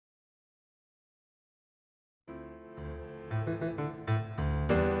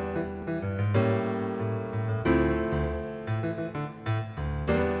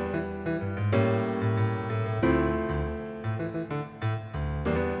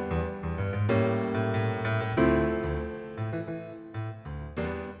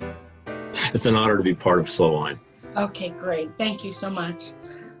It's an honor to be part of Slow Wine. Okay, great. Thank you so much.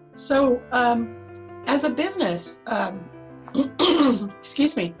 So, as a business,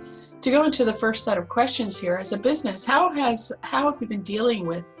 excuse me, to go into the first set of questions here, as a business, how have you been dealing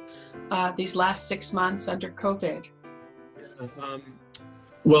with these last 6 months under COVID?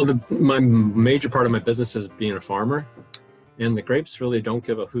 Well, my major part of my business is being a farmer, and the grapes really don't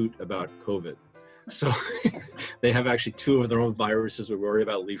give a hoot about COVID. So they have actually 2 of their own viruses we worry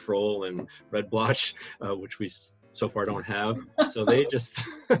about, leaf roll and red blotch, which we so far don't have. So they just,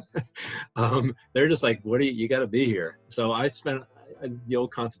 they're just like, you got to be here. So the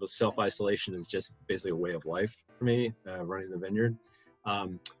old concept of self-isolation is just basically a way of life for me, running the vineyard.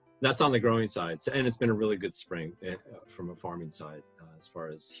 That's on the growing side. And it's been a really good spring from a farming side, as far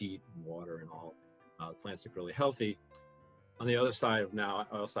as heat and water and all. The plants look really healthy. On the other side of now,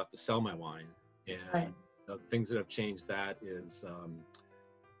 I also have to sell my wine. And right. The things that have changed that is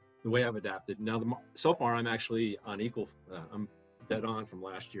the way I've adapted. Now, so far, I'm actually on equal, I'm dead on from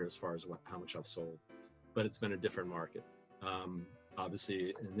last year as far as how much I've sold, but it's been a different market.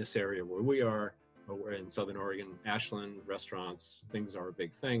 Obviously, in this area where we're in Southern Oregon, Ashland restaurants, things are a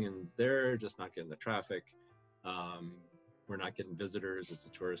big thing, and they're just not getting the traffic. We're not getting visitors. It's a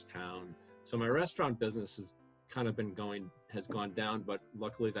tourist town. So my restaurant business has kind of has gone down, but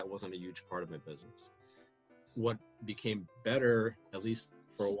luckily that wasn't a huge part of my business. What became better, at least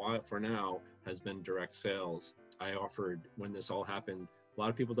for a while, for now, has been direct sales. I offered, when this all happened, a lot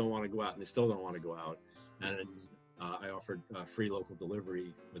of people don't want to go out, and they still don't want to go out. And I offered free local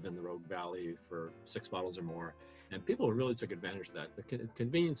delivery within the Rogue Valley for 6 bottles or more. And people really took advantage of that, the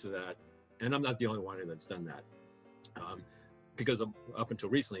convenience of that. And I'm not the only winery that's done that. Because up until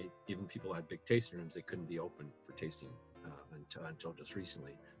recently, even people had big tasting rooms, they couldn't be open for tasting until just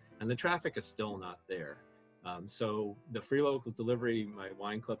recently. And the traffic is still not there. So the free local delivery, my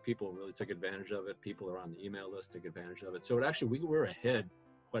wine club people really took advantage of it. People around the email list took advantage of it. So we were ahead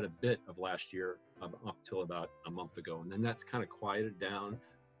quite a bit of last year up till about a month ago. And then that's kind of quieted down,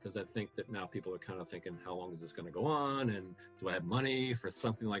 because I think that now people are kind of thinking, how long is this going to go on? And do I have money for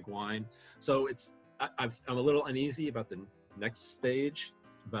something like wine? So I'm a little uneasy about the next stage,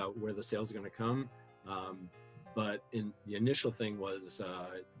 about where the sales are going to come. But the initial thing was,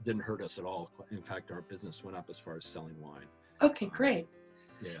 it didn't hurt us at all. In fact, our business went up as far as selling wine. Okay, great.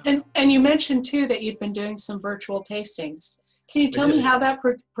 Yeah. And you mentioned too that you'd been doing some virtual tastings. Can you tell me how that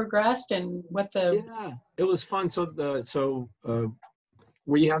progressed and what the? Yeah, it was fun. So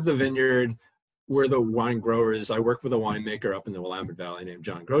we have the vineyard, we're the wine growers. I work with a winemaker up in the Willamette Valley named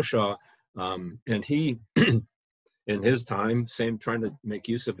John Groshaw, and he. In his time, trying to make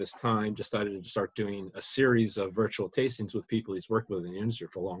use of his time, decided to start doing a series of virtual tastings with people he's worked with in the industry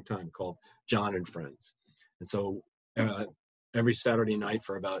for a long time, called John and Friends. And so every Saturday night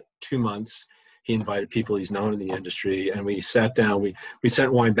for about 2 months, he invited people he's known in the industry, and we sat down, we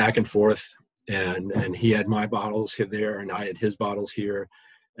sent wine back and forth, and he had my bottles there, and I had his bottles here,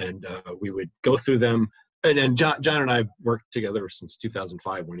 and we would go through them. And John and I worked together since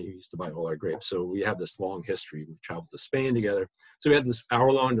 2005 when he used to buy all our grapes. So we have this long history. We've traveled to Spain together. So we had this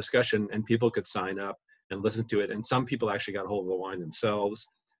hour-long discussion, and people could sign up and listen to it. And some people actually got a hold of the wine themselves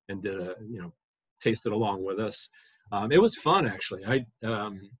and did tasted along with us. It was fun, actually.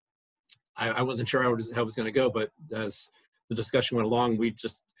 I wasn't sure how it was going to go, but as the discussion went along,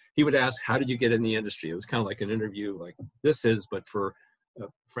 he would ask, how did you get in the industry? It was kind of like an interview like this is, but for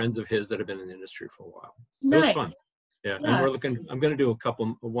friends of his that have been in the industry for a while. Nice. It was fun. Yeah. And I'm going to do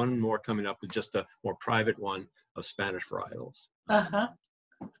one more coming up, with just a more private one of Spanish varietals. Uh-huh.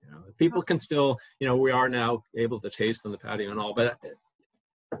 People can still, we are now able to taste on the patio and all, but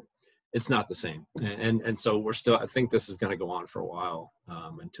it's not the same. And so I think this is going to go on for a while,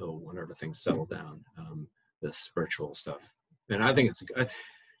 until whenever things settle down, this virtual stuff. And I think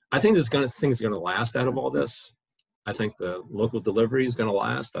this thing's going to last out of all this. I think the local delivery is going to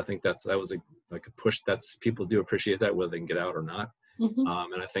last. I think that was a push. People do appreciate that, whether they can get out or not. Mm-hmm.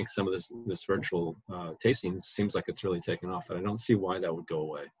 And I think some of this virtual tasting seems like it's really taken off, and I don't see why that would go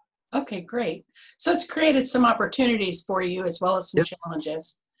away. Okay, great. So it's created some opportunities for you as well as some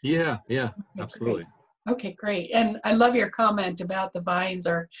challenges. Yeah, okay, absolutely. Great. Okay, great. And I love your comment about the vines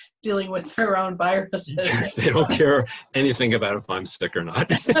are dealing with their own viruses. They don't care anything about if I'm sick or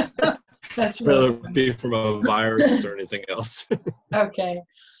not. That's whether really it be from a virus or anything else. okay.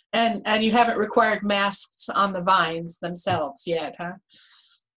 And you haven't required masks on the vines themselves yet, huh?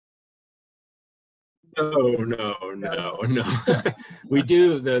 No. We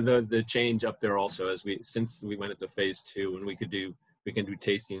do the change up there also as since we went into phase 2 and we can do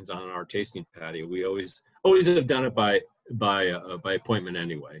tastings on our tasting patio. We always have done it by appointment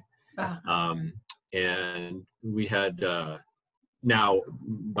anyway. And we had now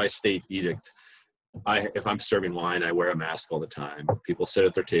by state edict, if I'm serving wine, I wear a mask all the time. People sit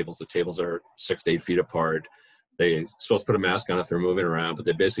at their tables. The tables are 6 to 8 feet apart. They're supposed to put a mask on if they're moving around, but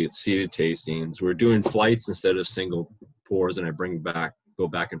they basically get seated tastings. We're doing flights instead of single pours, and I go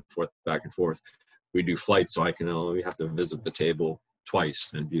back and forth. We do flights, so I can only have to visit the table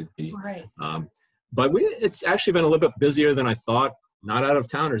twice and do the. Right. But it's actually been a little bit busier than I thought. Not out of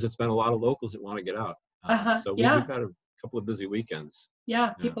towners. It's been a lot of locals that want to get out. So we've had a couple of busy weekends.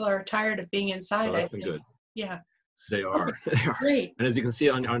 Yeah, people are tired of being inside. So that's been good. Yeah. They are. Okay, they are. Great. And as you can see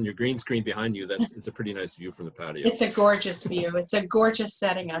on your green screen behind you, it's a pretty nice view from the patio. It's a gorgeous view. It's a gorgeous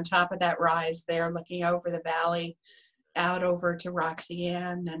setting on top of that rise there, looking over the valley, out over to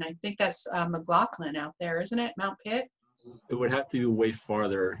Roxanne, and I think that's McLaughlin out there, isn't it? Mount Pitt? It would have to be way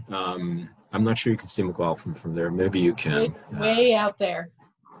farther. I'm not sure you can see McLaughlin from there. Maybe you can. Way out there.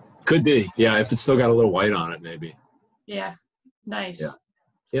 Could be. Yeah, if it's still got a little white on it, maybe. Yeah. Nice.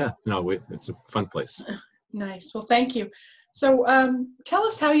 Yeah. No, it's a fun place. Nice. Well, thank you. So tell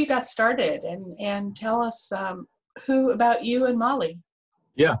us how you got started and tell us about you and Molly.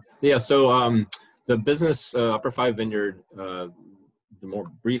 Yeah. So the business, Upper Five Vineyard, the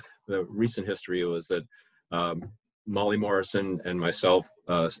recent history was that Molly Morison and myself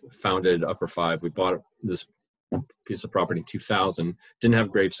founded Upper Five. We bought this piece of property in 2000, didn't have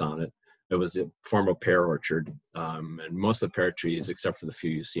grapes on it. It was a former pear orchard, and most of the pear trees, except for the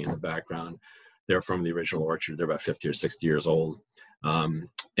few you see in the background, they're from the original orchard. They're about 50 or 60 years old.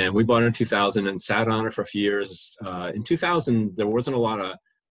 And we bought it in 2000 and sat on it for a few years. In 2000, there wasn't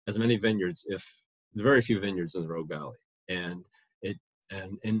as many vineyards, very few vineyards in the Rogue Valley. And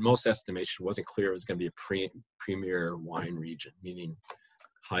in most estimation, it wasn't clear it was going to be a premier wine region, meaning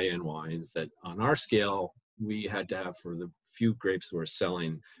high-end wines that on our scale, we had to have for the few grapes that we're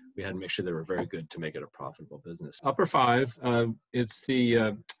selling, we had to make sure they were very good to make it a profitable business. Upper Five, it's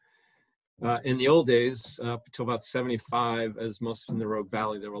the in the old days, up until about 75, as most in the Rogue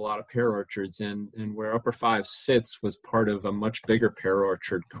Valley, there were a lot of pear orchards, and where Upper Five sits was part of a much bigger pear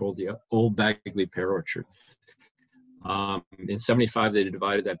orchard called the Old Bagley Pear Orchard. In 75, they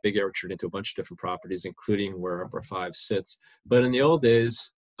divided that big orchard into a bunch of different properties, including where Upper Five sits. But in the old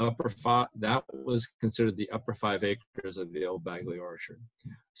days, Upper Five, that was considered the Upper 5 acres of the Old Bagley Orchard.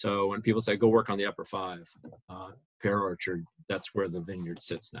 So when people say, go work on the Upper Five pear orchard, that's where the vineyard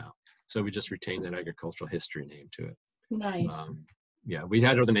sits now. So we just retained that agricultural history name to it. Nice. Yeah, we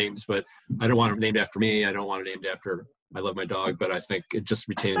had other names, but I don't want it named after me. I don't want it named after, I love my dog, but I think it just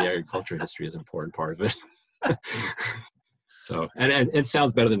retaining the agricultural history is an important part of it. So, and it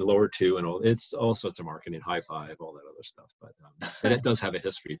sounds better than the lower two and all. It's all sorts of marketing, high five, all that other stuff, but it does have a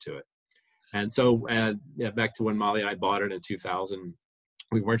history to it. And so, back to when Molly and I bought it in 2000,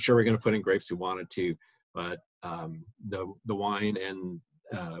 we weren't sure we were going to put in grapes we wanted to, but the wine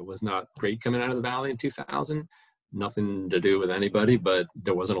was not great coming out of the valley in 2000. Nothing to do with anybody, but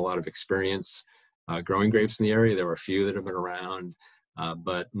there wasn't a lot of experience growing grapes in the area. There were a few that have been around.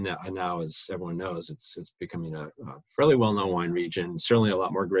 But now, as everyone knows, it's becoming a fairly well-known wine region, certainly a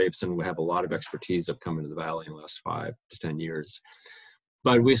lot more grapes, and we have a lot of expertise that have come into the valley in the last 5 to 10 years.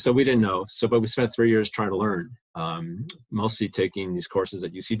 But we didn't know. But we spent 3 years trying to learn, mostly taking these courses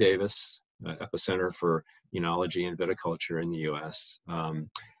at UC Davis, epicenter for enology and viticulture in the U.S. And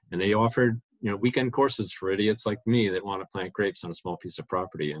they offered weekend courses for idiots like me that want to plant grapes on a small piece of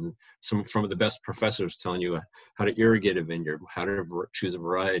property, and some of the best professors telling you how to irrigate a vineyard, how to choose a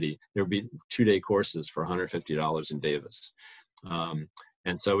variety. There would be 2-day courses for $150 in Davis.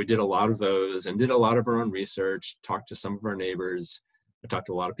 And so we did a lot of those and did a lot of our own research, talked to some of our neighbors. I talked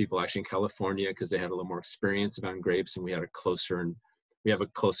to a lot of people actually in California because they had a little more experience about grapes, and we have a close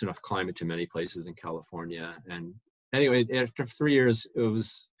enough climate to many places in California. And anyway, after 3 years, it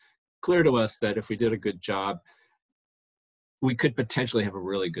was clear to us that if we did a good job, we could potentially have a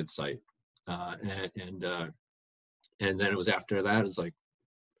really good site. And then it was after that, it's like,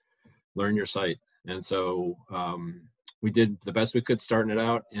 learn your site. And so we did the best we could starting it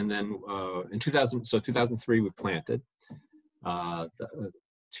out. And then in 2003, we planted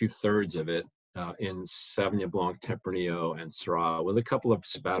 2/3 of it in Sauvignon Blanc, Tempranillo, and Syrah, with a couple of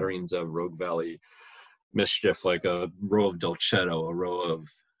spatterings of Rogue Valley mischief, like a row of Dolcetto, a row of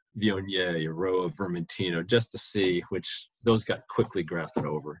Viognier, a row of Vermentino, just to see which those got quickly grafted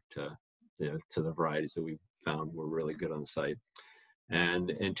over to the varieties that we found were really good on the site. And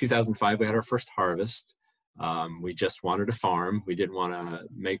in 2005, we had our first harvest. We just wanted to farm. We didn't want to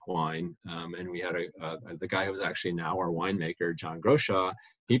make wine. And we had the guy who was actually now our winemaker, John Groshaw.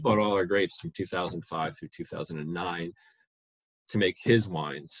 He bought all our grapes from 2005 through 2009 to make his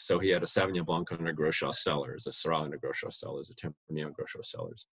wines. So he had a Sauvignon Blanc on our Groshaw cellars, a Syrah on our Groshaw cellars, a Tempranillo on Groshaw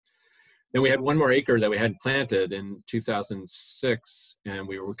cellars. Then we had one more acre that we had planted in 2006, and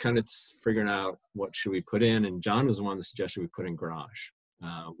we were kind of figuring out what should we put in. And John was the one that suggested we put in Grenache,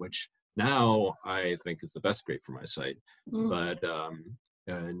 which now I think is the best grape for my site. But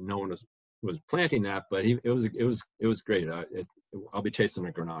no one was planting that, but it was great. I'll be tasting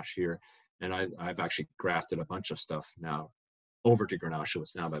a Grenache here, and I've actually grafted a bunch of stuff now over to Grenache.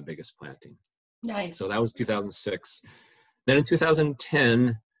 It's now my biggest planting. Nice. So that was 2006. Then in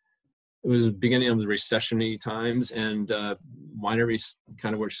 2010. It was the beginning of the recession-y times, and wineries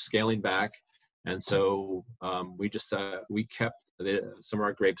kind of were scaling back. And so we kept some of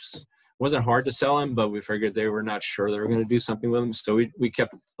our grapes. It wasn't hard to sell them, but we figured they were not sure they were going to do something with them. So we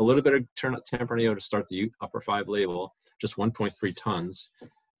kept a little bit of Tempranillo to start the upper 5 label, just 1.3 tons.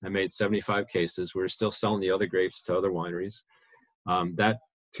 I made 75 cases. We were still selling the other grapes to other wineries. That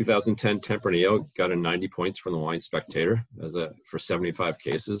 2010 Tempranillo got a 90 points from the Wine Spectator for 75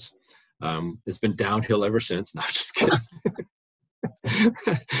 cases. It's been downhill ever since. Not just kidding.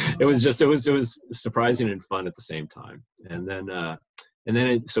 It was surprising and fun at the same time.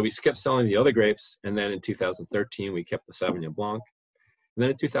 So we kept selling the other grapes. And then in 2013, we kept the Sauvignon Blanc. And then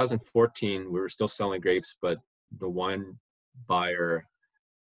in 2014, we were still selling grapes, but the wine buyer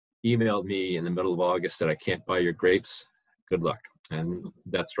emailed me in the middle of August that I can't buy your grapes. Good luck. And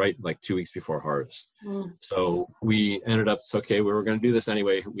that's right, like 2 weeks before harvest. So we ended up, we were going to do this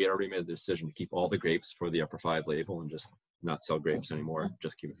anyway. We had already made the decision to keep all the grapes for the upper 5 label and just not sell grapes anymore,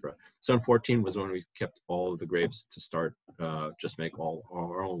 just keep it for. So in 14 was when we kept all of the grapes to start, just make all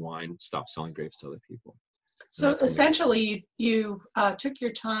our own wine, stop selling grapes to other people. So essentially you took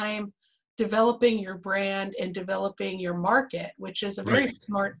your time developing your brand and developing your market, which is a very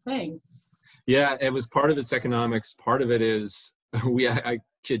smart thing. Yeah, it was part of its economics. Part of it is, I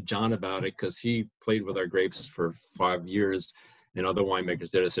kid John about it because he played with our grapes for 5 years and other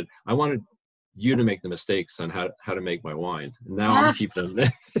winemakers did. I said, I wanted you to make the mistakes on how to make my wine. And now I'm keeping them.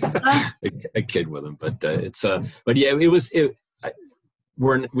 I kid with him, but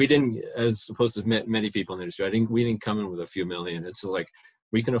we didn't, as opposed to many people in the industry, we didn't come in with a few million. It's like,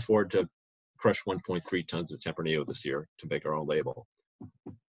 we can afford to crush 1.3 tons of Tempranillo this year to make our own label.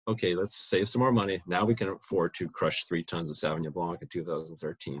 Okay, let's save some more money. Now we can afford to crush 3 tons of Sauvignon Blanc in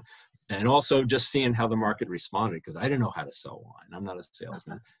 2013. And also just seeing how the market responded, because I didn't know how to sell wine. I'm not a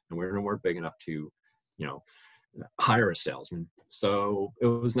salesman, and we weren't big enough to, hire a salesman. So it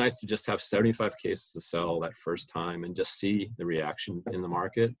was nice to just have 75 cases to sell that first time and just see the reaction in the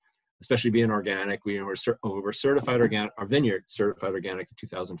market, especially being organic. We were certified organic, our vineyard certified organic in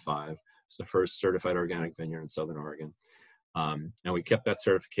 2005. It's the first certified organic vineyard in Southern Oregon. And we kept that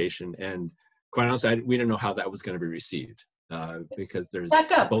certification, and quite honestly, we didn't know how that was going to be received because there's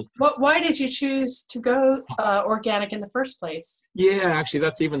both. Why did you choose to go organic in the first place? Yeah, actually,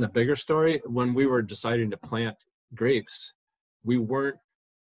 that's even the bigger story. When we were deciding to plant grapes,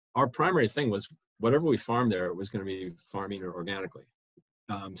 our primary thing was whatever we farmed there was going to be farming organically.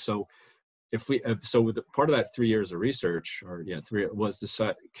 So with part of that 3 years of research, was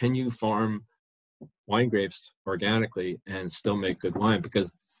decide, can you farm wine grapes organically and still make good wine?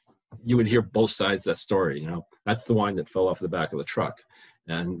 Because you would hear both sides of that story. That's the wine that fell off the back of the truck,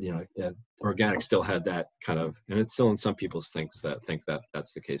 and organic still had that kind of, and it's still in some people's think that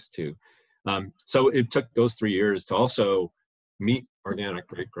that's the case too. So it took those 3 years to also meet organic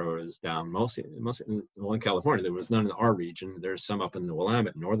grape growers down mostly in California. There was none in our region. There's some up in the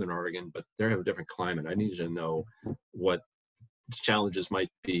Willamette, Northern Oregon, but they have a different climate. I need to know what challenges might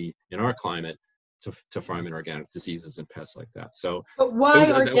be in our climate to farming organic, diseases and pests like that. So, but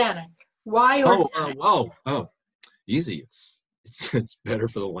why organic? Why organic? Easy. It's better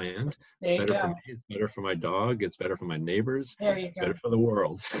for the land. It's better for me. It's better for my dog. It's better for my neighbors. It's better for the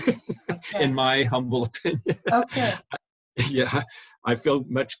world, in my humble opinion. Okay. Yeah, I feel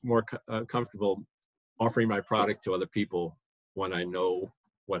much more comfortable offering my product to other people when I know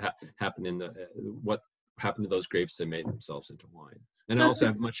what happened what happened to those grapes that made themselves into wine. And so I also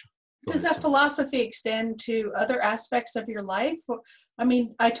have much. Does that philosophy extend to other aspects of your life? I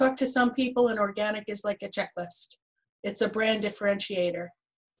mean, I talk to some people, and organic is like a checklist. It's a brand differentiator.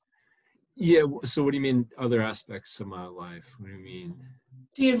 Yeah. So what do you mean other aspects of my life? What do you mean?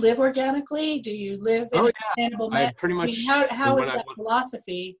 Do you live organically? Do you live in Oh a yeah, sustainable I manner? pretty I much. mean, how When is I that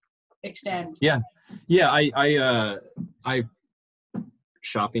philosophy extend? yeah, yeah, I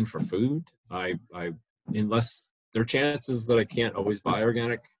shopping for food. I unless there are chances that I can't always buy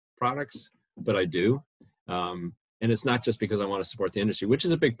organic products, but I do. And it's not just because I want to support the industry, which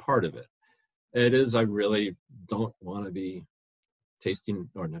is a big part of it. It is, I really don't want to be tasting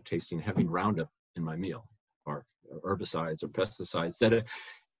or not tasting, having Roundup in my meal or herbicides or pesticides that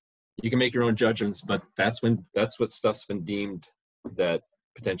you can make your own judgments, but that's what stuff's been deemed that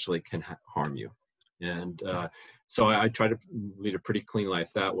potentially can harm you. And so I try to lead a pretty clean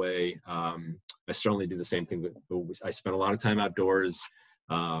life that way. I certainly do the same thing. I spend a lot of time outdoors.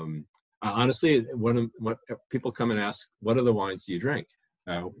 Honestly, when people come and ask, what other wines do you drink?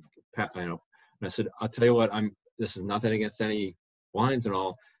 And I said, I'll tell you what, this is nothing against any wines and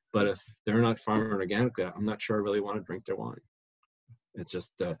all, but if they're not farmed organically, I'm not sure I really want to drink their wine. It's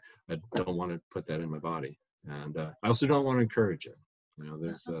just, I don't want to put that in my body. And I also don't want to encourage it.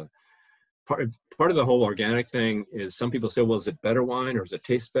 There's part of the whole organic thing is some people say, well, is it better wine or does it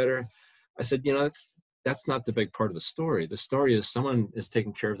taste better? I said, that's not the big part of the story. The story is someone is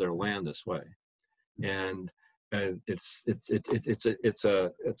taking care of their land this way. And it's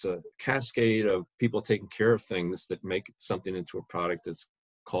a cascade of people taking care of things that make something into a product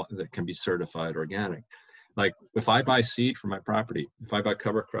that can be certified organic. Like if I buy seed for my property, if I buy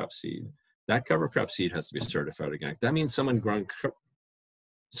cover crop seed, that cover crop seed has to be certified organic. That means someone growing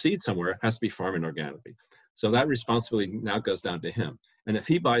seed somewhere has to be farming organically. So that responsibility now goes down to him. And if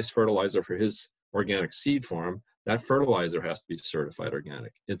he buys fertilizer for his organic seed farm, that fertilizer has to be certified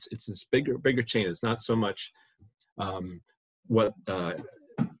organic. It's this bigger chain. It's not so much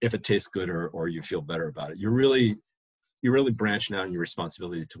if it tastes good or you feel better about it. You're really branching out in your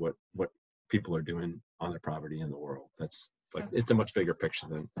responsibility to what people are doing on their property in the world. It's a much bigger picture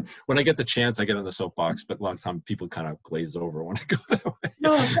than when I get the chance, I get on the soapbox, but a lot of times people kind of glaze over when I go that way.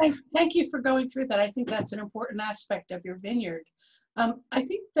 No, thank you for going through that. I think that's an important aspect of your vineyard. I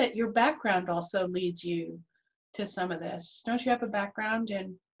think that your background also leads you to some of this. Don't you have a background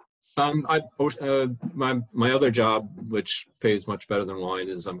in? My other job, which pays much better than wine,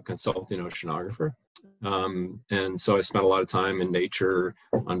 is I'm a consulting oceanographer. And so I spent a lot of time in nature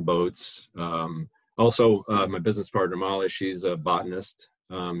on boats. Also, my business partner, Molly, she's a botanist,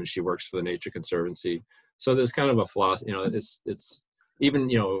 and she works for the Nature Conservancy. So there's kind of a philosophy, it's even,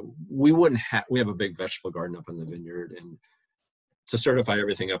 we have a big vegetable garden up in the vineyard, and to certify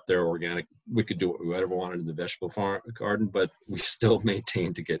everything up there organic, we could do what we ever wanted in the vegetable garden, but we still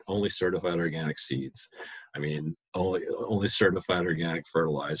maintain to get only certified organic seeds. I mean, only certified organic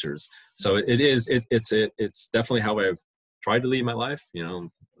fertilizers. So it's definitely how I've tried to lead my life.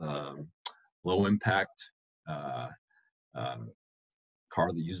 Low impact, car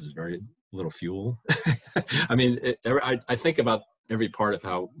that uses very little fuel. I mean, I think about every part of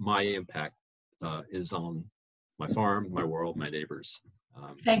how my impact is on my farm, my world, my neighbors.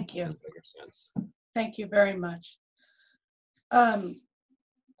 Thank you. In a bigger sense. Thank you very much.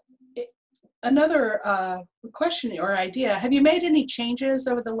 Another question or idea, have you made any changes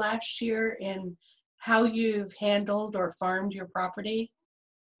over the last year in how you've handled or farmed your property?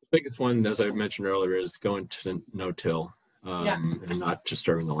 The biggest one, as I mentioned earlier, is going to no-till and not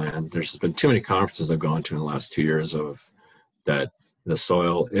disturbing the land. There's been too many conferences I've gone to in the last 2 years of that the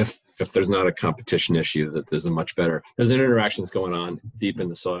soil, if there's not a competition issue, that there's interactions going on deep in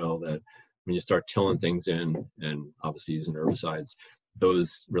the soil that when you start tilling things in and obviously using herbicides,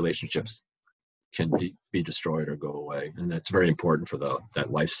 those relationships can be destroyed or go away. And that's very important for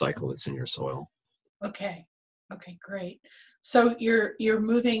that life cycle that's in your soil. Okay, great. So you're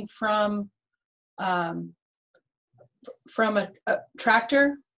moving from a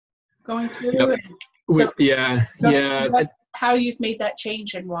tractor going through? Yep. So how you've made that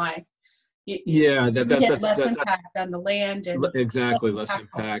change and why? That's less impact on the land and exactly less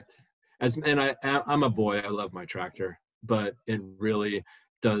impact. I'm a boy. I love my tractor, but it really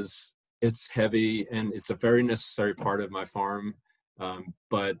does. It's heavy and it's a very necessary part of my farm.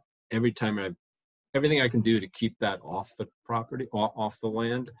 But everything I can do to keep that off the property, off the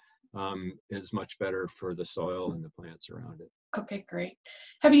land, is much better for the soil and the plants around it. Okay, great.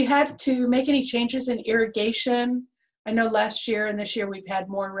 Have you had to make any changes in irrigation? I know last year and this year we've had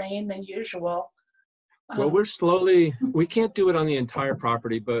more rain than usual. Well, we can't do it on the entire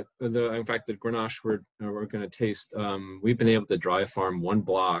property, but in fact, the Grenache we're going to taste, we've been able to dry farm one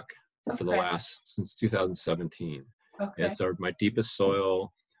block since 2017. Okay. It's my deepest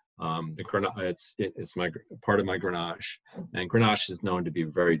soil. The Grenache, it's part of my Grenache, and Grenache is known to be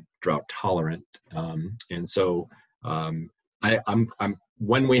very drought tolerant, and so I'm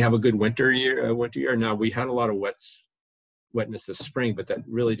when we have a good winter year. Now we had a lot of wetness this spring, but that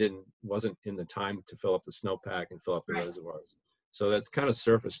really wasn't in the time to fill up the snowpack and fill up the reservoirs. So that's kind of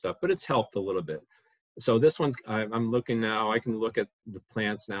surface stuff, but it's helped a little bit. So this one's, I'm looking now, I can look at the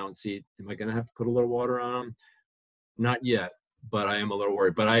plants now and see, am I going to have to put a little water on them? Not yet, but I am a little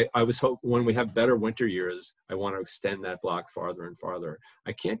worried. But I was hoping when we have better winter years, I want to extend that block farther and farther.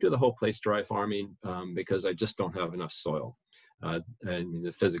 I can't do the whole place dry farming because I just don't have enough soil. And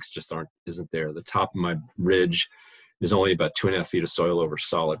the physics just isn't there. The top of my ridge is only about 2.5 feet of soil over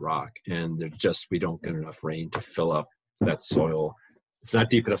solid rock. And we don't get enough rain to fill up that soil. It's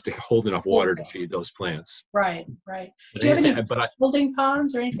not deep enough to hold enough water to feed those plants. Right. Do you have any holding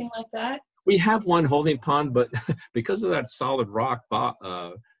ponds or anything like that? We have one holding pond, but because of that solid rock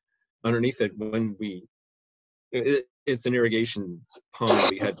underneath it, it's an irrigation pond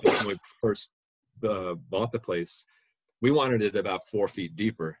we had when we first bought the place. We wanted it about 4 feet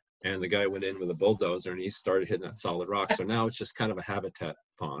deeper, and the guy went in with a bulldozer and he started hitting that solid rock. So now it's just kind of a habitat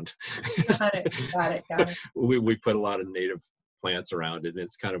pond. Got it. We put a lot of native plants around it, and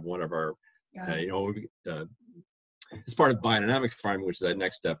it's kind of one of our, it's part of biodynamic farming, which is that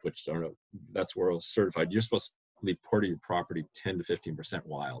next step, which I don't know, that's where it's certified. You're supposed to leave part of your property 10 to 15%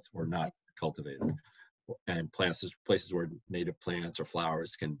 wild or not cultivated, and places where native plants or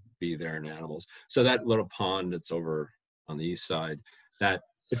flowers can be there and animals. So that little pond that's over on the east side, that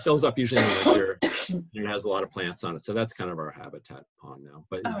it fills up usually in the winter and it has a lot of plants on it. So that's kind of our habitat pond now,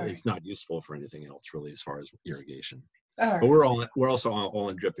 but it's not useful for anything else really as far as irrigation. But we're also all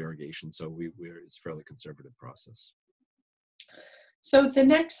in drip irrigation, so it's a fairly conservative process. So the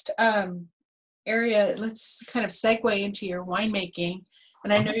next area, let's kind of segue into your winemaking.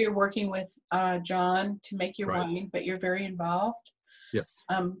 And I know you're working with John to make your wine, but you're very involved. Yes.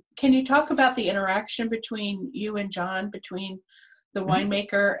 Can you talk about the interaction between you and John, between the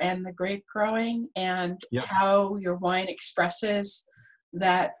winemaker and the grape growing, and how your wine expresses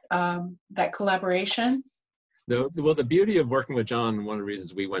that collaboration? The beauty of working with John, one of the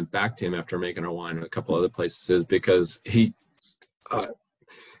reasons we went back to him after making our wine in a couple other places, is because he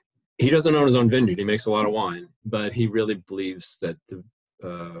doesn't own his own vineyard. He makes a lot of wine, but he really believes that the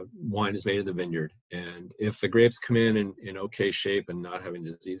wine is made in the vineyard. And if the grapes come in okay shape and not having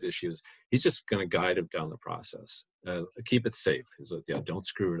disease issues, he's just going to guide them down the process. Keep it safe. Don't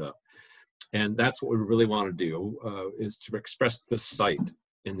screw it up. And that's what we really want to do, is to express the site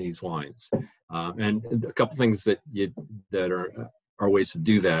in these wines. And a couple things that are ways to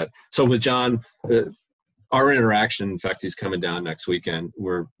do that. So with John, our interaction, in fact, he's coming down next weekend.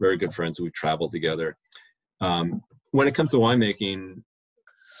 We're very good friends. We traveled together. When it comes to winemaking,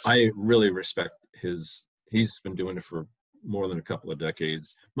 I really respect he's been doing it for more than a couple of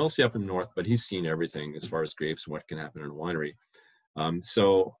decades, mostly up in the north, but he's seen everything as far as grapes and what can happen in a winery.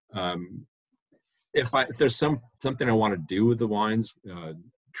 If there's something I want to do with the wines,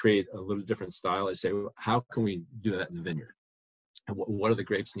 create a little different style, I say, well, how can we do that in the vineyard? And what do the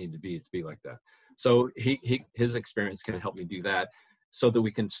grapes need to be like that? So his experience can help me do that, so that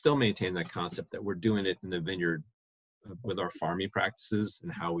we can still maintain that concept that we're doing it in the vineyard with our farming practices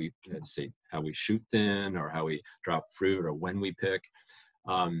and how we shoot thin, or how we drop fruit, or when we pick.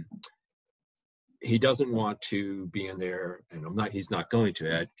 He doesn't want to be in there, and he's not going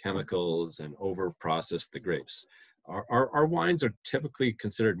to add chemicals and over process the grapes. Our wines are typically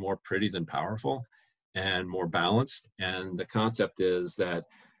considered more pretty than powerful and more balanced. And the concept is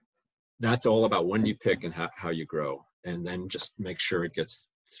that's all about when you pick and how you grow, and then just make sure it gets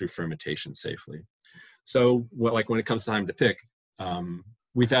through fermentation safely. So when it comes time to pick,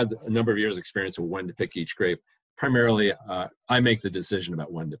 we've had a number of years experience of when to pick each grape. Primarily, I make the decision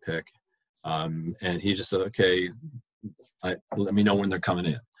about when to pick. And he just said, okay, let me know when they're coming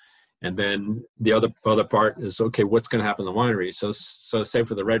in. And then the other part is, okay, what's going to happen in the winery? So say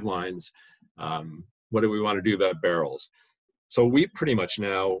for the red wines, what do we want to do about barrels? So we pretty much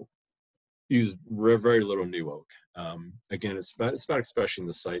now use very little new oak. Again, it's about especially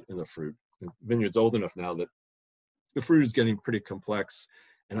the site and the fruit. The vineyard's old enough now that the fruit is getting pretty complex,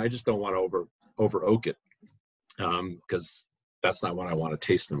 and I just don't want to over oak it, because that's not what I want to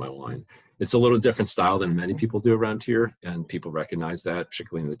taste in my wine. It's a little different style than many people do around here, and people recognize that,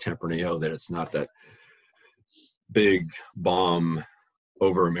 particularly in the Tempranillo, that it's not that big bomb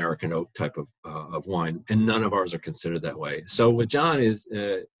over American oak type of wine, and none of ours are considered that way. So with John is,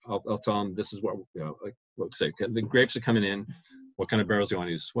 I'll tell him this is what what say. The grapes are coming in. What kind of barrels do you want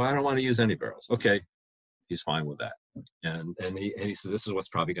to use? Well, I don't want to use any barrels. Okay, he's fine with that. And he said, this is what's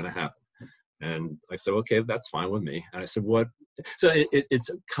probably going to happen. And I said, okay, that's fine with me. And I said, what? So it's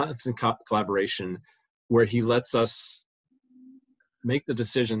a constant collaboration where he lets us make the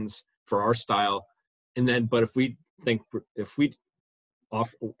decisions for our style. And then, but if we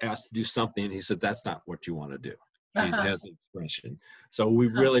asked to do something, he said, that's not what you want to do. He has the expression. So we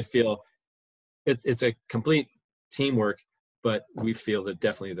really feel it's a complete teamwork, but we feel that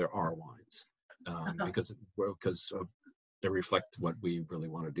definitely there are wines because they reflect what we really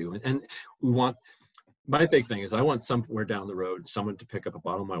want to do. And we want, my big thing is I want somewhere down the road, someone to pick up a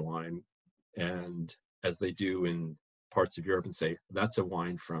bottle of my wine, and as they do in parts of Europe, and say, that's a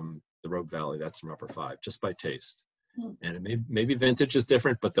wine from the Rogue Valley, that's from Upper Five, just by taste. And it maybe vintage is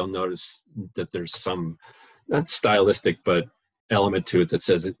different, but they'll notice that there's some, not stylistic, but element to it that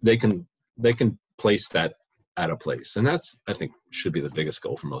says they can place that at a place. And that's, I think, should be the biggest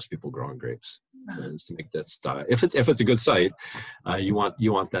goal for most people growing grapes, is to make that style. If it's a good site, you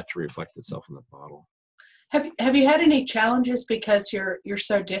want that to reflect itself in the bottle. Have you had any challenges because you're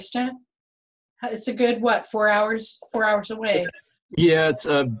so distant? It's a good 4 hours away. Yeah, it's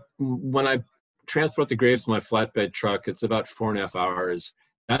when I transport the grapes in my flatbed truck, it's about 4.5 hours.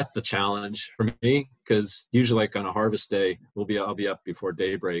 That's the challenge for me, because usually, like on a harvest day, I'll be up before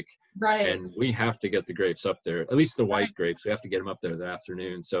daybreak, right? And we have to get the grapes up there, at least the white grapes. We have to get them up there that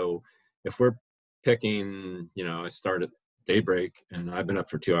afternoon. So if we're picking, I start at daybreak and I've been up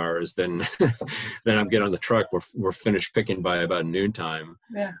for 2 hours, then I'm getting on the truck. We're finished picking by about noontime.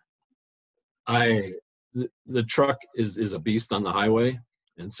 Yeah. The truck is a beast on the highway.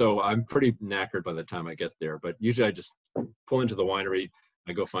 And so I'm pretty knackered by the time I get there, but usually I just pull into the winery,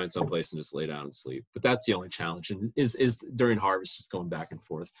 I go find someplace and just lay down and sleep. But that's the only challenge, and is during harvest, just going back and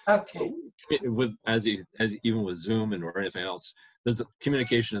forth. Okay. With as even with Zoom or anything else,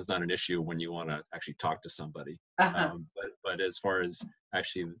 communication is not an issue when you want to actually talk to somebody. But as far as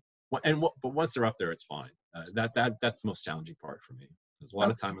actually, but once they're up there, it's fine. That's the most challenging part for me. There's a lot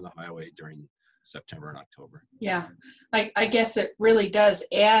of time on the highway during September and October. Yeah, I guess it really does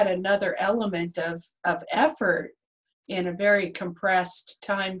add another element of effort in a very compressed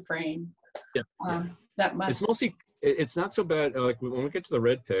time frame. Yeah. That must. It's not so bad. Like when we get to the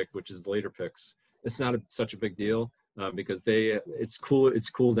red pick, which is later picks, it's not such a big deal because it's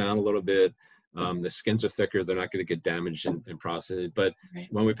cooled down a little bit. The skins are thicker; they're not going to get damaged and processed. But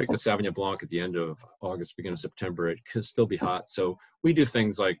when we pick the Sauvignon Blanc at the end of August, beginning of September, it can still be hot. So we do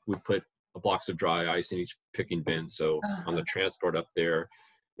things like we put blocks of dry ice in each picking bin. So on the transport up there,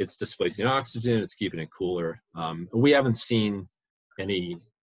 it's displacing oxygen, it's keeping it cooler. We haven't seen any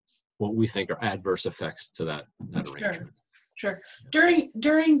what we think are adverse effects to that arrangement. Sure.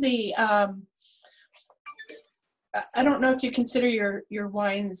 During the I don't know if you consider your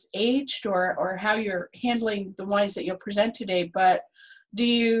wines aged or how you're handling the wines that you'll present today, but do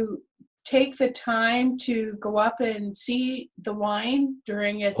you take the time to go up and see the wine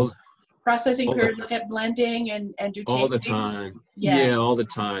during its processing period, look at blending and do tasting? All the time. Yeah, all the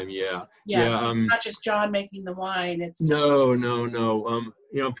time. Yeah. Yes, it's not just John making the wine. It's no.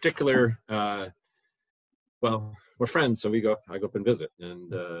 In particular, well, we're friends, so I go up and visit,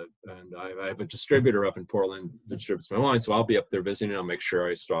 and I have a distributor up in Portland that distributes my wine, so I'll be up there visiting. I'll make sure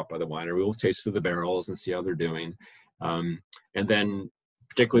I stop by the winery. We'll taste through the barrels and see how they're doing, and then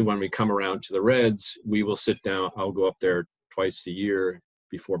particularly when we come around to the reds, we will sit down. I'll go up there twice a year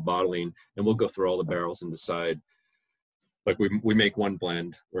before bottling, and we'll go through all the barrels and decide, like we make one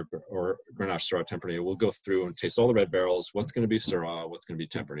blend or Grenache, Syrah, Tempranillo. We'll go through and taste all the red barrels. What's going to be Syrah? What's going to be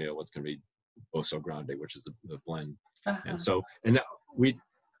Tempranillo? What's going to be Oso Grande, which is the blend. And so,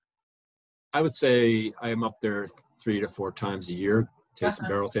 I would say I am up there 3 to 4 times a year,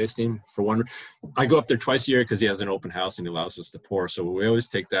 barrel tasting. For one, I go up there twice a year because he has an open house and he allows us to pour. So we always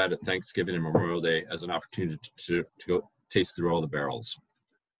take that at Thanksgiving and Memorial Day as an opportunity to go taste through all the barrels.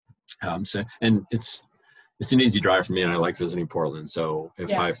 And it's an easy drive for me, and I like visiting Portland. So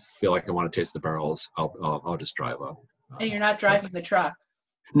if I feel like I want to taste the barrels, I'll just drive up. And you're not driving the truck?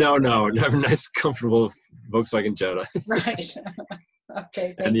 No. I have a nice, comfortable Volkswagen Jetta. Right.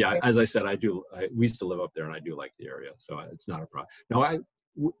 Okay. And as I said, we used to live up there, and I do like the area, so it's not a problem. No,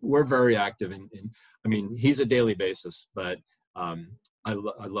 we're very active I mean, he's a daily basis, but I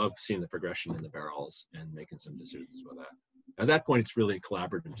love seeing the progression in the barrels and making some decisions with that. At that point, it's really a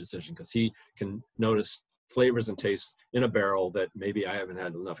collaborative decision because he can notice flavors and tastes in a barrel that maybe I haven't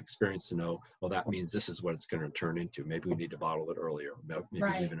had enough experience to know, well, that means this is what it's going to turn into. Maybe we need to bottle it earlier, maybe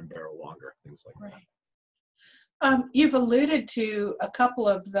leave it in barrel longer, things like that. You've alluded to a couple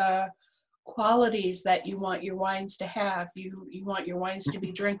of the qualities that you want your wines to have. You want your wines to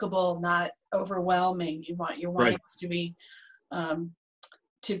be drinkable, not overwhelming. You want your wines to be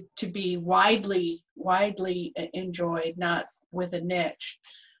to be widely enjoyed, not with a niche.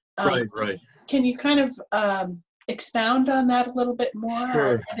 Right. Can you kind of expound on that a little bit more?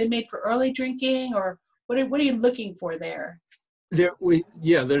 Sure. Are they made for early drinking, or what are you looking for there?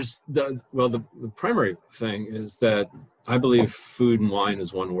 There's the primary thing is that I believe food and wine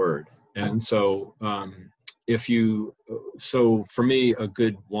is one word. And so so for me, a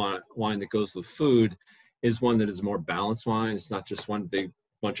good wine that goes with food is one that is more balanced wine. It's not just one big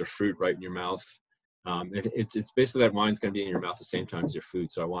bunch of fruit right in your mouth. It's basically that wine's going to be in your mouth at the same time as your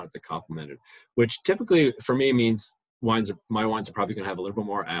food. So I want it to complement it, which typically for me means my wines are probably going to have a little bit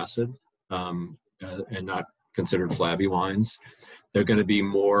more acid and not considered flabby wines. They're going to be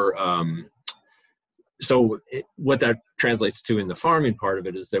more, what that translates to in the farming part of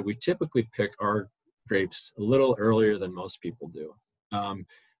it is that we typically pick our grapes a little earlier than most people do.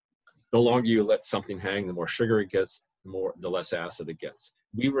 The longer you let something hang, the more sugar it gets, the less acid it gets.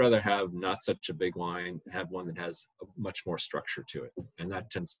 We rather have not such a big wine, have one that has much more structure to it. And that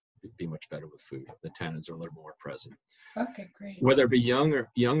tends to be much better with food. The tannins are a little more present. Okay, great. Whether it be young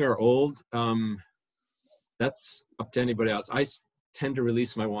or old, that's up to anybody else. I tend to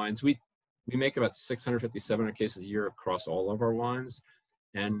release my wines. We make about 650, 700 cases a year across all of our wines.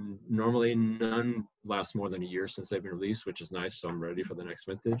 And normally none last more than a year since they've been released, which is nice. So I'm ready for the next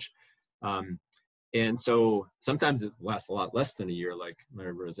vintage. And so sometimes it lasts a lot less than a year, like my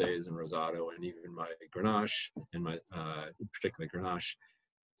rosés and rosado, and even my Grenache and my particularly Grenache.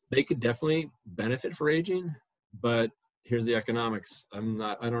 They could definitely benefit for aging, but here's the economics. I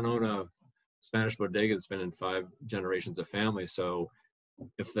don't own a Spanish bodega that's been in 5 generations of family. So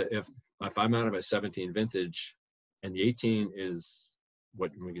if I'm out of a 17 vintage and the 18 is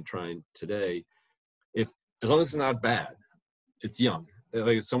what we can try today, as long as it's not bad, it's young.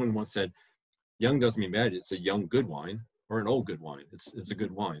 Like someone once said, young doesn't mean bad. It's a young good wine or an old good wine. It's a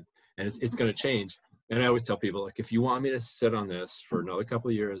good wine, and it's going to change. And I always tell people, like, if you want me to sit on this for another couple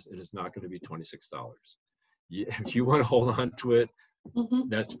of years, it is not going to be $26. If you want to hold on to it,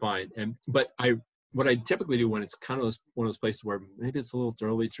 that's fine. But what I typically do when it's kind of one of those places where maybe it's a little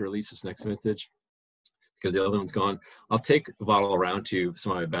early to release this next vintage because the other one's gone, I'll take a bottle around to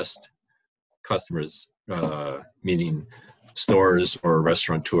some of my best customers, meaning stores or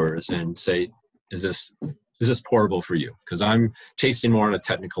restaurateurs, and say, is this pourable for you? Because I'm tasting more on a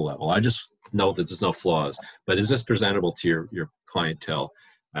technical level. I just know that there's no flaws, but is this presentable to your clientele?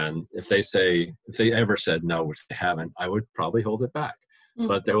 And if they ever said no, which they haven't, I would probably hold it back.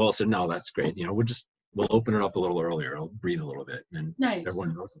 But they will say, no, that's great. We'll open it up a little earlier. I'll breathe a little bit, and nice.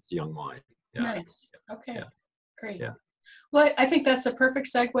 Everyone knows it's young wine. Yeah. Nice. Okay. Yeah. Great. Yeah. Well, I think that's a perfect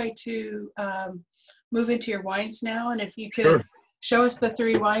segue to move into your wines now. And if you could show us the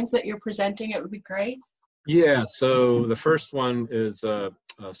 3 wines that you're presenting, it would be great. Yeah. So the first one is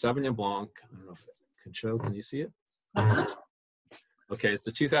Sauvignon Blanc. I don't know if I can show. Can you see it? Okay. It's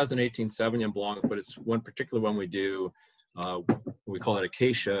a 2018 Sauvignon Blanc, but it's one particular one we do. We call it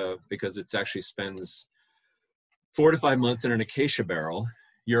acacia because it actually spends 4 to 5 months in an acacia barrel,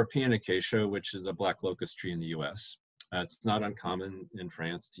 European acacia, which is a black locust tree in the US. It's not uncommon in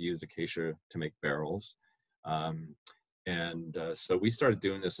France to use acacia to make barrels. So we started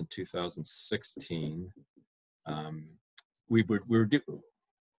doing this in 2016. We were a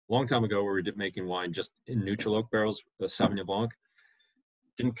long time ago where we did making wine just in neutral oak barrels, Sauvignon Blanc.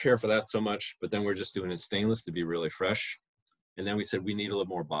 Didn't care for that so much, but then we're just doing it stainless to be really fresh. And then we said we need a little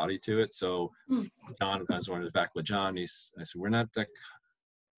more body to it. So John, as when I was back with John, I said, we're not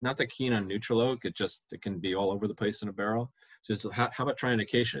that keen on neutral oak. It can be all over the place in a barrel. So how about trying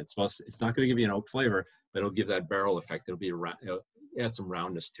acacia? It's not going to give you an oak flavor, but it'll give that barrel effect. It'll add some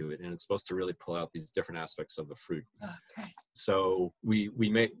roundness to it, and it's supposed to really pull out these different aspects of the fruit. Okay. So we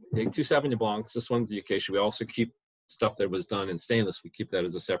make 2 Sauvignon Blancs. This one's the acacia. We also keep stuff that was done in stainless. We keep that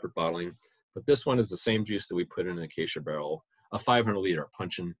as a separate bottling. But this one is the same juice that we put in an acacia barrel, a 500 liter,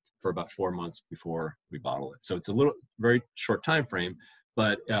 punching for about 4 months before we bottle it. So it's a very short time frame,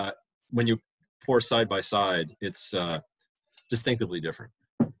 but when you pour side by side, it's distinctively different.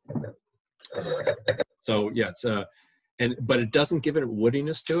 So yeah, but it doesn't give it a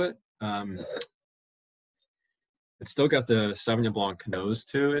woodiness to it. It's still got the Sauvignon Blanc nose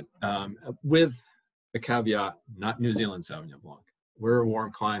to it, with the caveat, not New Zealand Sauvignon Blanc. We're a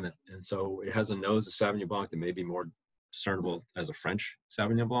warm climate, and so it has a nose of Sauvignon Blanc that may be more discernible as a French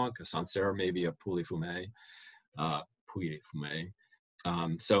Sauvignon Blanc, a Sancerre, maybe a Pouilly Fumé.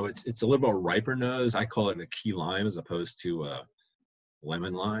 So it's a little more riper nose. I call it a key lime as opposed to a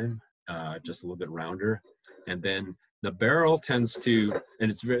lemon lime, just a little bit rounder. And then the barrel tends to,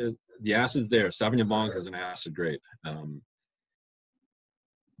 and the acid's there. Sauvignon Blanc is an acid grape.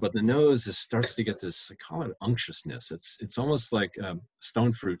 But the nose starts to get this, I call it unctuousness. It's almost like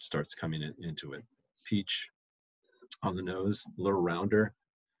stone fruit starts coming into it. Peach, on the nose, a little rounder.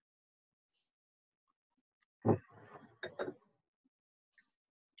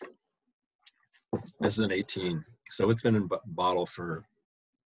 This is an 18, so it's been in bottle for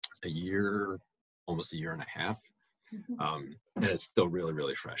a year, almost a year and a half, and it's still really,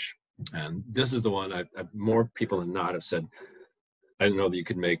 really fresh. And this is the one more people than not have said, I didn't know that you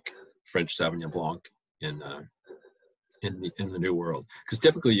could make French Sauvignon Blanc in the New World, because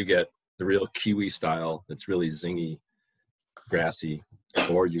typically you get the real Kiwi style that's really zingy, grassy,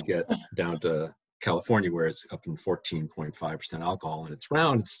 or you get down to California where it's up in 14.5% alcohol and it's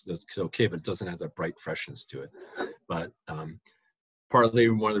round. It's okay, but it doesn't have that bright freshness to it. But partly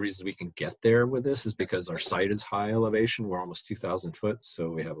one of the reasons we can get there with this is because our site is high elevation. We're almost 2,000 foot, so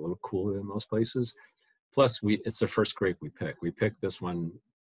we have a little cooler in most places. Plus, it's the first grape we pick. We pick this one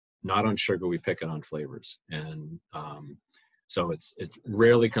not on sugar, we pick it on flavors. And so it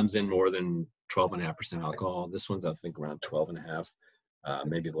rarely comes in more than 12.5% alcohol. This one's, I think, around 12.5,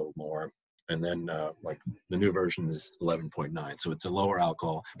 maybe a little more. And then like the new version is 11.9. So it's a lower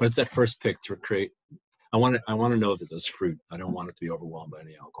alcohol, but it's that first pick to create. I want to know that there's fruit. I don't want it to be overwhelmed by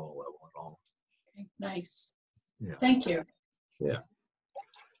any alcohol level at all. Okay, nice. Yeah. Thank you. Yeah.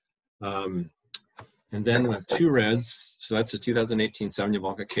 And then we have two reds. So that's the 2018 Sauvignon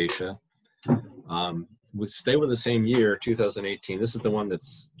Blanc Acacia. We stay with the same year, 2018. This is the one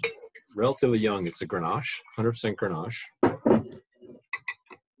that's relatively young. It's a Grenache, 100% Grenache.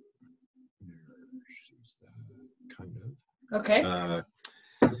 Kind of. Okay.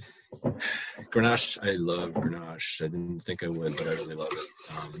 Grenache, I love Grenache. I didn't think I would, but I really love it.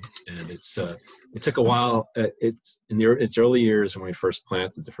 And it took a while. It's in its early years when we first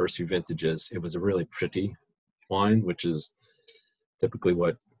planted the first few vintages. It was a really pretty wine, which is typically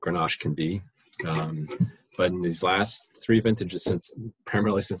what Grenache can be. But in these last three vintages,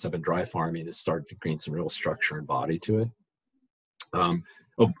 primarily since I've been dry farming, it's started to gain some real structure and body to it.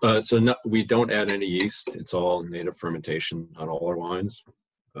 So no, we don't add any yeast. It's all native fermentation on all our wines.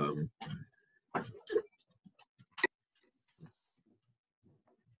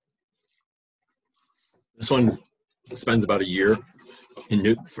 This one spends about a year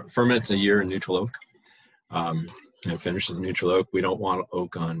ferments a year in neutral oak, and finishes in neutral oak. We don't want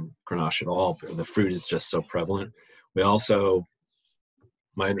oak on Grenache at all. The fruit is just so prevalent. We also,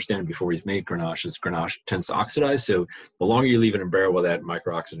 my understanding before we made Grenache is Grenache tends to oxidize. So the longer you leave it in barrel with that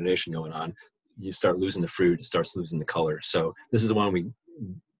micro-oxidation going on, you start losing the fruit, it starts losing the color. So this is the one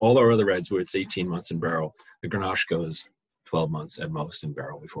all our other reds where it's 18 months in barrel, the Grenache goes 12 months at most in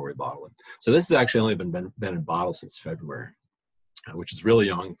barrel before we bottle it. So this has actually only been in bottle since February, which is really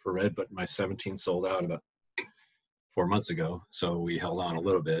young for red, but my 17 sold out about 4 months ago. So we held on a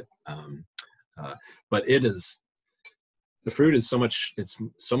little bit. But the fruit is it's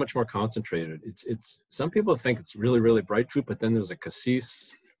so much more concentrated. It's some people think it's really, really bright fruit, but then there's a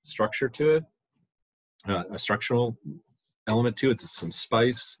cassis structure to it, a structural element to it. There's some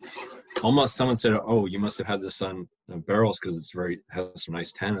spice. Almost someone said, "Oh, you must have had this on barrels because has some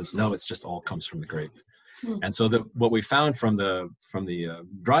nice tannins." No, it's just all comes from the grape. And so what we found from the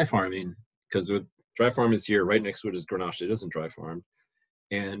dry farming, because dry farm is here right next to it is Grenache. It isn't dry farmed,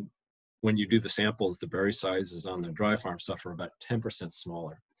 and when you do the samples, the berry sizes on the dry farm stuff are about 10%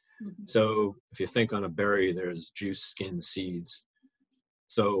 smaller. So if you think on a berry, there's juice, skin, seeds.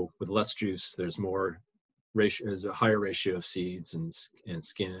 So with less juice, there's a higher ratio of seeds and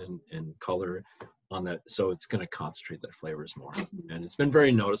skin and color on that. So it's going to concentrate that flavors more. And it's been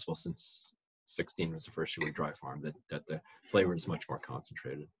very noticeable since 16 was the first year we dry farmed that the flavor is much more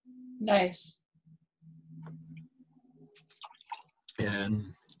concentrated. Nice.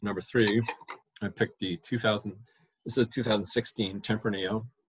 And number 3, I picked this is a 2016 Tempranillo.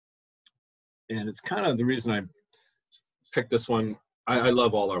 And it's kind of the reason I picked this one. I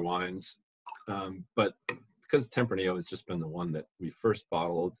love all our wines, but because Tempranillo has just been the one that we first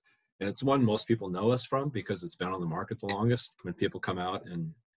bottled, and it's one most people know us from because it's been on the market the longest. When people come out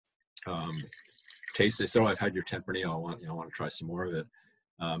and taste, they say, "Oh, I've had your Tempranillo. I want to try some more of it."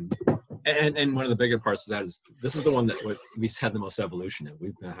 And one of the bigger parts of that is this is the one that we've had the most evolution in.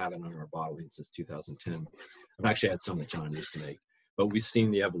 We've been having on our bottling since 2010. I've actually had some that John used to make, but we've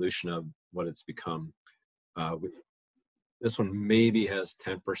seen the evolution of what it's become. This one maybe has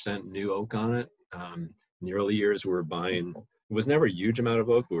 10% new oak on it. In the early years, we were buying, it was never a huge amount of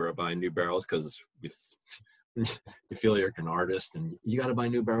oak. We were buying new barrels because you feel like an artist and you got to buy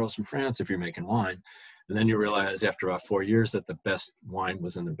new barrels from France if you're making wine. And then you realize after about 4 years that the best wine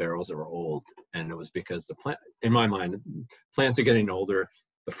was in the barrels that were old. And it was because the plant, in my mind, plants are getting older.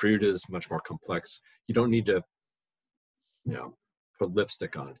 The fruit is much more complex. You don't need to, put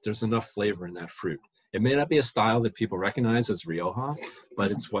lipstick on it. There's enough flavor in that fruit. It may not be a style that people recognize as Rioja,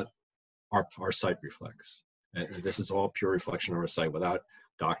 but it's what our site reflects. And this is all pure reflection of our site without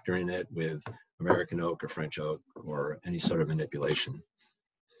doctoring it with American oak or French oak or any sort of manipulation.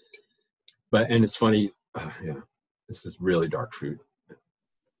 And it's funny, yeah, this is really dark fruit.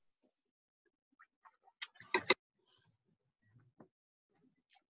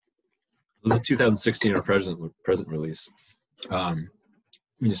 This is 2016, our present release.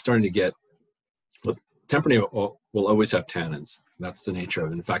 You're starting to get, Tempranillo will always have tannins. That's the nature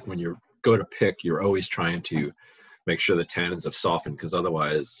of it. In fact, when you go to pick, you're always trying to make sure the tannins have softened, because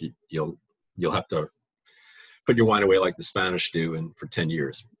otherwise you'll have to put your wine away like the Spanish do and for 10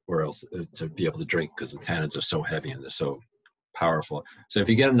 years, or else to be able to drink, because the tannins are so heavy and they're so powerful. So if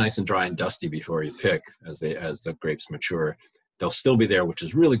you get them nice and dry and dusty before you pick, as the grapes mature, they'll still be there, which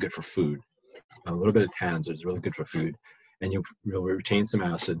is really good for food. A little bit of tannins is really good for food, and you'll retain some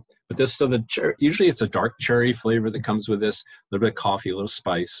acid. But this, so the cherry, usually it's a dark cherry flavor that comes with this, a little bit of coffee, a little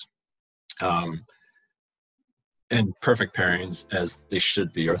spice, and perfect pairings, as they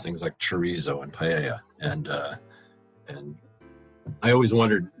should be, are things like chorizo and paella. And I always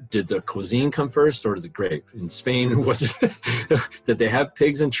wondered, did the cuisine come first or the grape? In Spain, was it did they have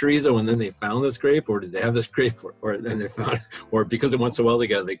pigs and chorizo and then they found this grape, or did they have this grape and they found, or because it went so well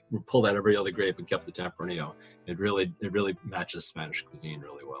together, they pulled out every other grape and kept the Tempranillo? It really matches Spanish cuisine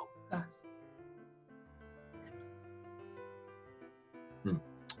really well.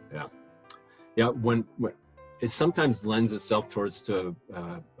 Yeah. When it sometimes lends itself towards to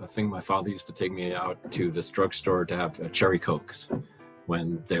a thing my father used to take me out to, this drugstore, to have cherry Cokes.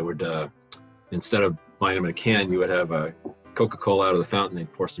 When they would, instead of buying them in a can, you would have a Coca-Cola out of the fountain,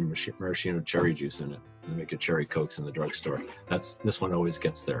 they'd pour some maraschino cherry juice in it and make a cherry Cokes in the drugstore. This one always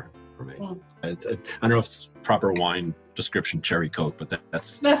gets there for me. I don't know if it's proper wine description, cherry Coke, but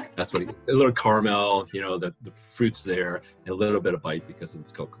that's what a little caramel, the fruit's there, and a little bit of bite because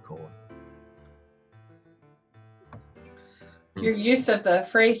it's Coca-Cola. Your use of the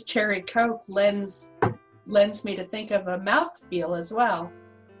phrase cherry Coke lends me to think of a mouthfeel as well.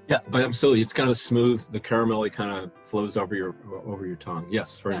 Yeah, but absolutely. It's kind of smooth. The caramelly kind of flows over your tongue.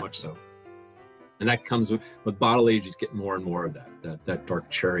 Yes, very much so. And that comes with bottle age. You get more and more of that dark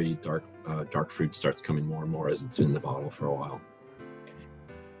cherry, dark fruit starts coming more and more as it's in the bottle for a while.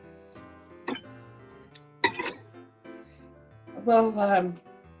 Well,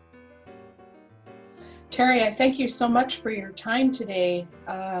 Terry, I thank you so much for your time today.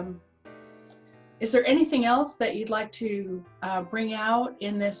 Is there anything else that you'd like to bring out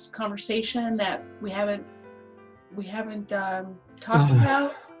in this conversation that we haven't talked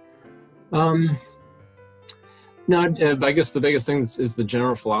about? No, I guess the biggest thing is the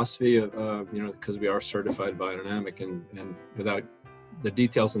general philosophy of, because we are certified biodynamic, and without the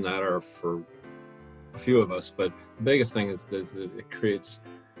details in that are for a few of us, but the biggest thing is it creates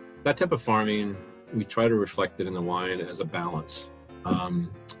that type of farming. We try to reflect it in the wine as a balance.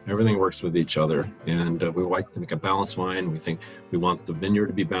 Everything works with each other, and we like to make a balanced wine. We think we want the vineyard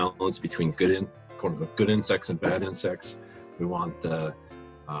to be balanced between good insects and bad insects. We want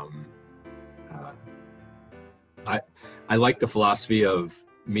I like the philosophy of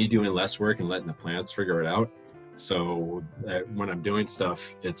me doing less work and letting the plants figure it out. So when I'm doing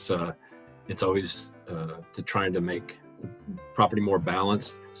stuff, it's always to trying to make the property more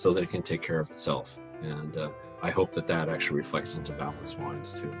balanced so that it can take care of itself. And I hope that actually reflects into balanced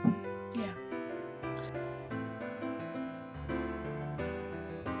wines too. Yeah.